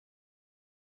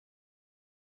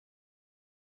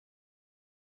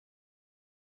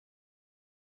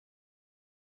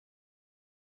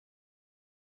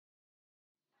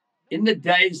In the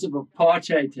days of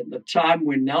apartheid, at the time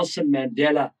when Nelson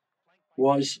Mandela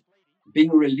was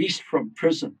being released from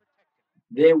prison,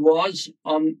 there was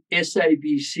on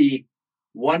SABC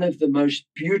one of the most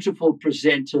beautiful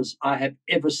presenters I have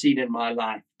ever seen in my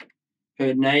life.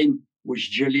 Her name was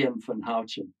Gillian Van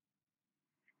Houten.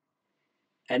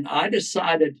 And I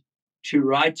decided to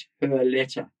write her a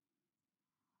letter.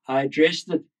 I addressed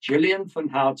it Gillian Van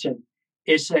Houten,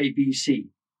 SABC,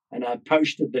 and I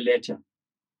posted the letter.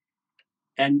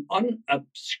 And on a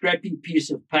scrappy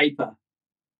piece of paper,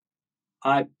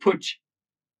 I put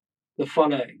the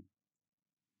following: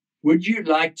 would you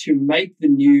like to make the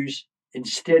news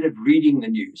instead of reading the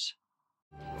news?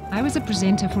 I was a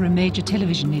presenter for a major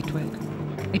television network.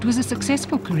 It was a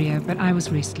successful career, but I was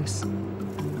restless.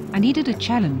 I needed a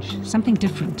challenge, something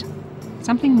different,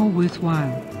 something more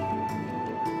worthwhile.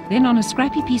 Then on a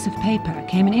scrappy piece of paper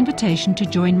came an invitation to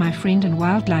join my friend and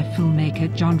wildlife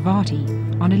filmmaker John Varty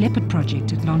on a leopard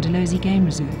project at Londolozi Game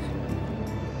Reserve.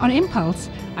 On impulse,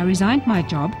 I resigned my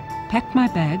job, packed my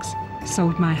bags,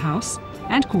 sold my house,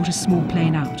 and caught a small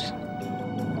plane out.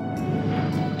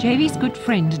 JV's good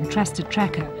friend and trusted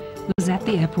tracker was at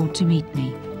the airport to meet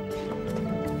me.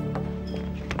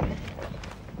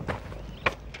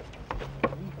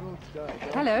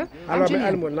 Hello, I'm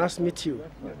Gillian. Nice to meet you.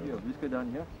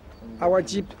 Our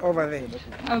jeep over there.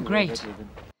 Oh, great.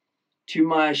 To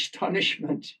my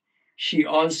astonishment, she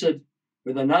answered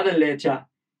with another letter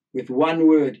with one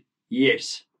word: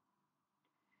 yes.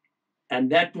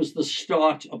 And that was the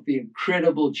start of the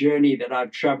incredible journey that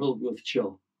I've traveled with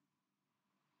Jill.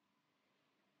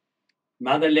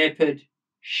 Mother Leopard,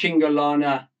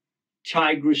 Shingalana,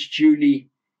 Tigress Julie,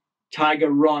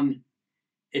 Tiger Ron.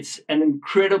 It's an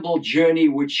incredible journey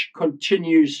which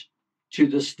continues to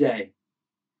this day.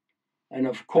 And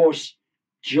of course,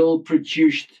 Jill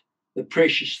produced the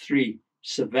precious three: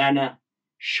 Savannah,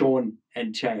 Sean,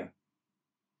 and Teo.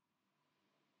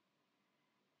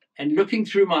 And looking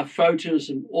through my photos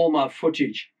and all my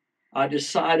footage, I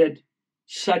decided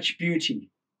such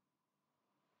beauty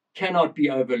cannot be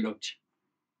overlooked.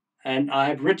 And I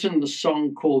have written the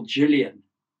song called Gillian.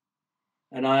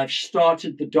 And I have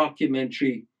started the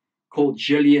documentary called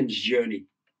Gillian's Journey.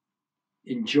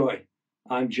 Enjoy.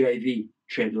 I'm JV.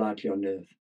 Tread lightly on earth.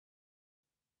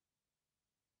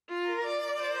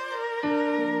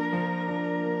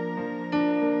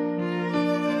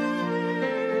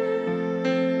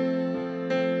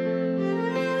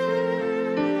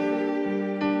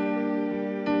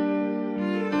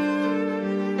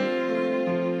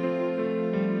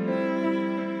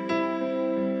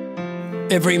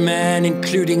 Every man,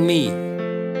 including me,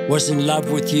 was in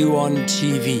love with you on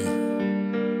TV.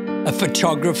 A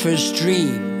photographer's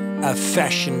dream, a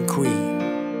fashion queen.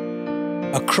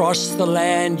 Across the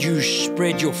land you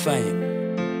spread your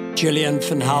fame. Gillian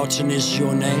Van Houten is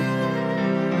your name.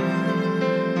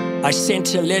 I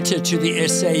sent a letter to the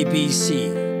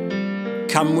SABC.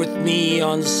 Come with me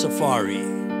on safari.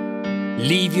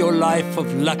 Leave your life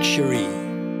of luxury,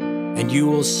 and you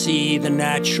will see the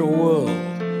natural world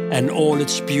and all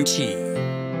its beauty.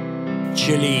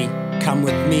 Gilly, come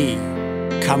with me,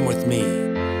 come with me.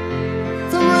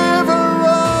 The river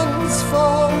runs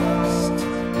fast,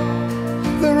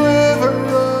 the river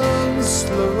runs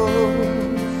slow.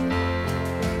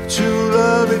 True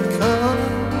love it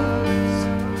comes,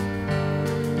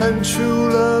 and true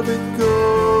love it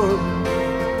goes.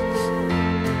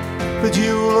 But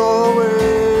you'll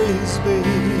always be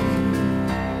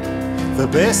the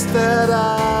best that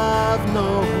I've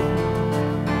known.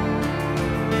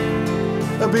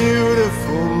 A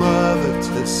beautiful mother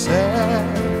to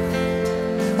Seth,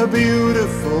 a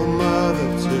beautiful mother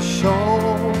to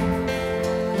Sean,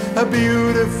 a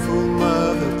beautiful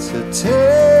mother to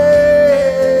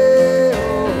Teo.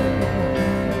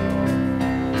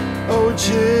 Oh,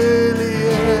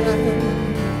 Gillian,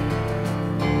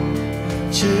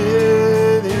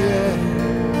 Gillian,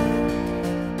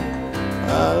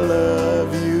 I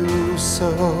love you so.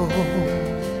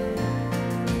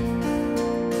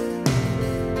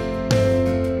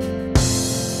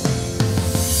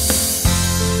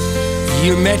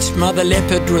 You met Mother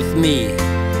Leopard with me.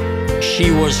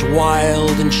 She was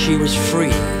wild and she was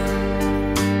free.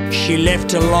 She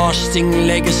left a lasting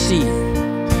legacy.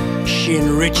 She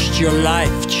enriched your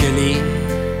life, Gilly.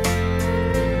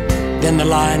 Then the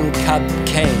lion cub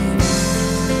came.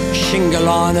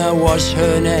 Shingalana was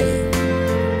her name.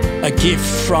 A gift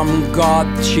from God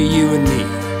to you and me.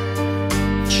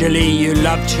 Gilly, you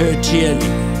loved her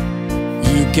dearly.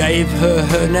 You gave her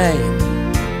her name.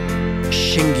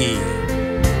 Shingy,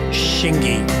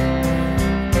 Shingy,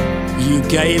 you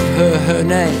gave her her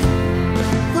name.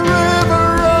 The river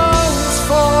runs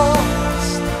fast,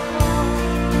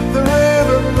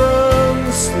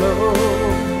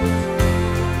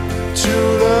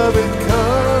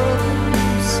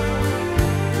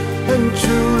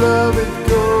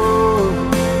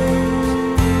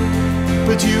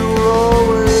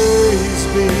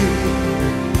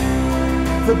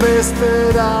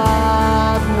 that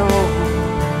I've known.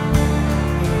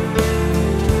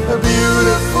 A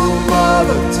beautiful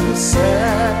mother to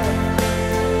say,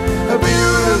 a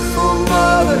beautiful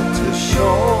mother to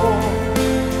show,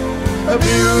 a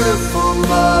beautiful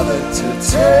mother to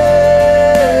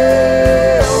tell.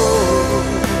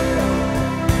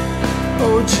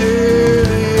 Oh,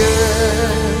 Gillian,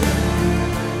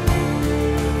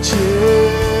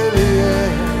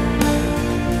 Gillian,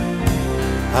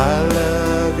 I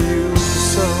love you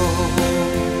so.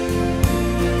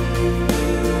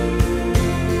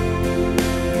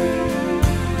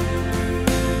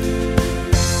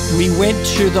 We went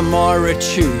to the Mara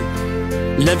too,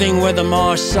 living with the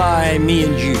Maasai, me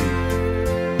and you,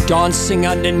 dancing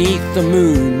underneath the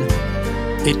moon.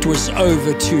 It was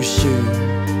over too soon.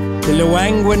 The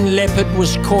Luangwan leopard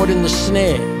was caught in the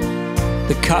snare.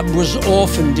 The cub was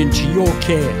orphaned into your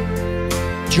care.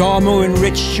 Jamu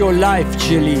enriched your life,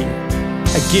 Gilly,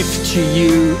 a gift to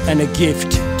you and a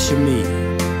gift to me.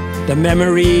 The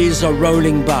memories are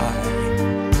rolling by.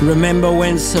 Remember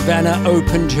when Savannah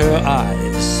opened her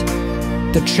eyes,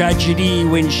 the tragedy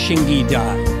when Shingi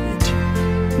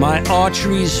died. My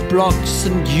arteries blocked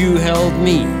and you held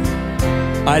me.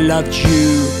 I loved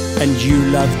you and you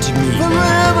loved me. The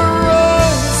river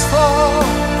runs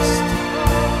fast,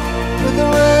 but the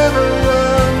river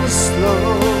runs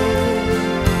slow.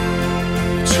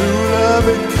 True love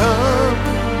it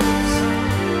comes,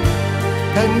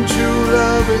 and true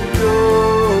love it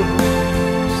goes.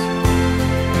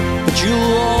 But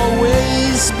you'll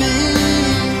always be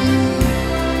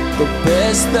the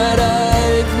best that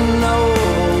I've known.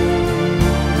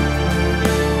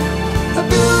 A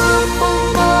beautiful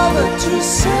mother to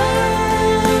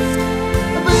save,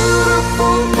 a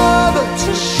beautiful mother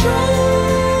to show,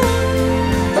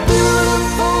 a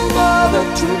beautiful mother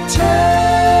to tell.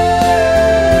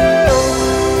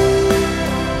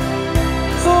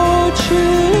 Oh,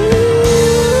 Gillian,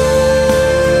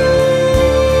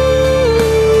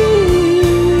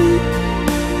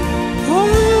 I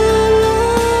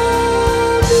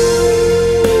love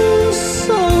you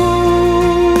so.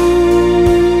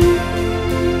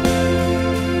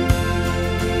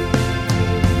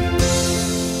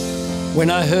 When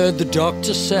I heard the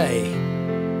doctor say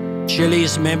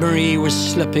Gilly's memory was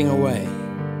slipping away,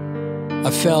 I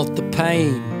felt the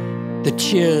pain, the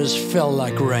tears fell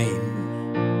like rain.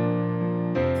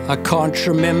 I can't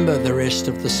remember the rest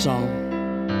of the song.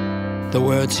 The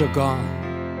words are gone.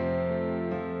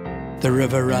 The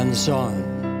river runs on,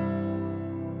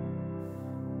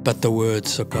 but the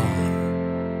words are gone.